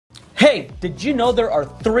Hey, did you know there are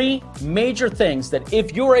 3 major things that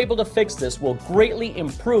if you're able to fix this will greatly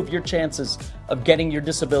improve your chances of getting your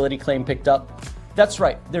disability claim picked up? That's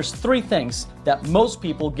right, there's 3 things that most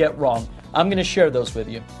people get wrong. I'm going to share those with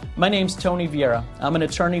you. My name's Tony Vieira. I'm an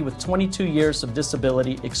attorney with 22 years of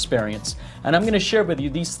disability experience. And I'm going to share with you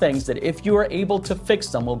these things that if you are able to fix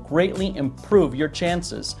them will greatly improve your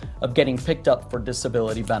chances of getting picked up for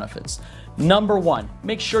disability benefits. Number 1,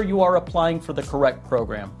 make sure you are applying for the correct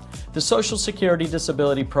program. The Social Security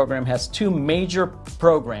Disability Program has 2 major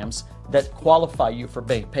programs that qualify you for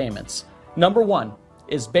payments. Number 1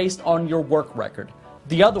 is based on your work record.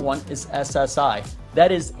 The other one is SSI.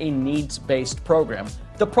 That is a needs-based program.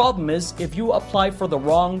 The problem is if you apply for the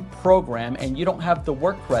wrong program and you don't have the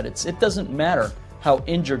work credits, it doesn't matter how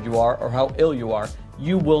injured you are or how ill you are,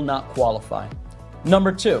 you will not qualify.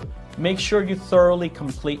 Number 2, make sure you thoroughly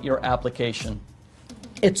complete your application.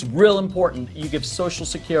 It's real important that you give Social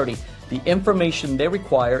Security the information they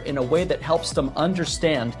require in a way that helps them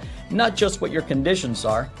understand not just what your conditions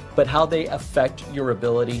are, but how they affect your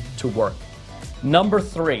ability to work. Number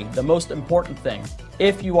 3, the most important thing,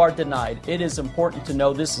 if you are denied, it is important to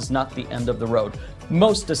know this is not the end of the road.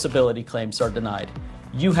 Most disability claims are denied.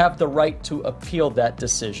 You have the right to appeal that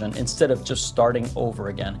decision instead of just starting over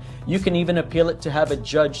again. You can even appeal it to have a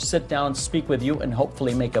judge sit down, speak with you, and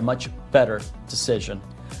hopefully make a much better decision.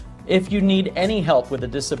 If you need any help with a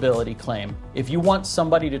disability claim, if you want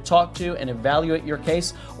somebody to talk to and evaluate your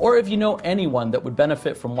case, or if you know anyone that would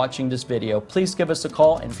benefit from watching this video, please give us a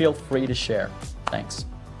call and feel free to share. Thanks.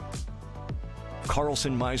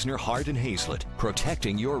 Carlson, Meisner, Hart, and Hazlett,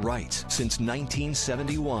 protecting your rights since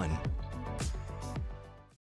 1971.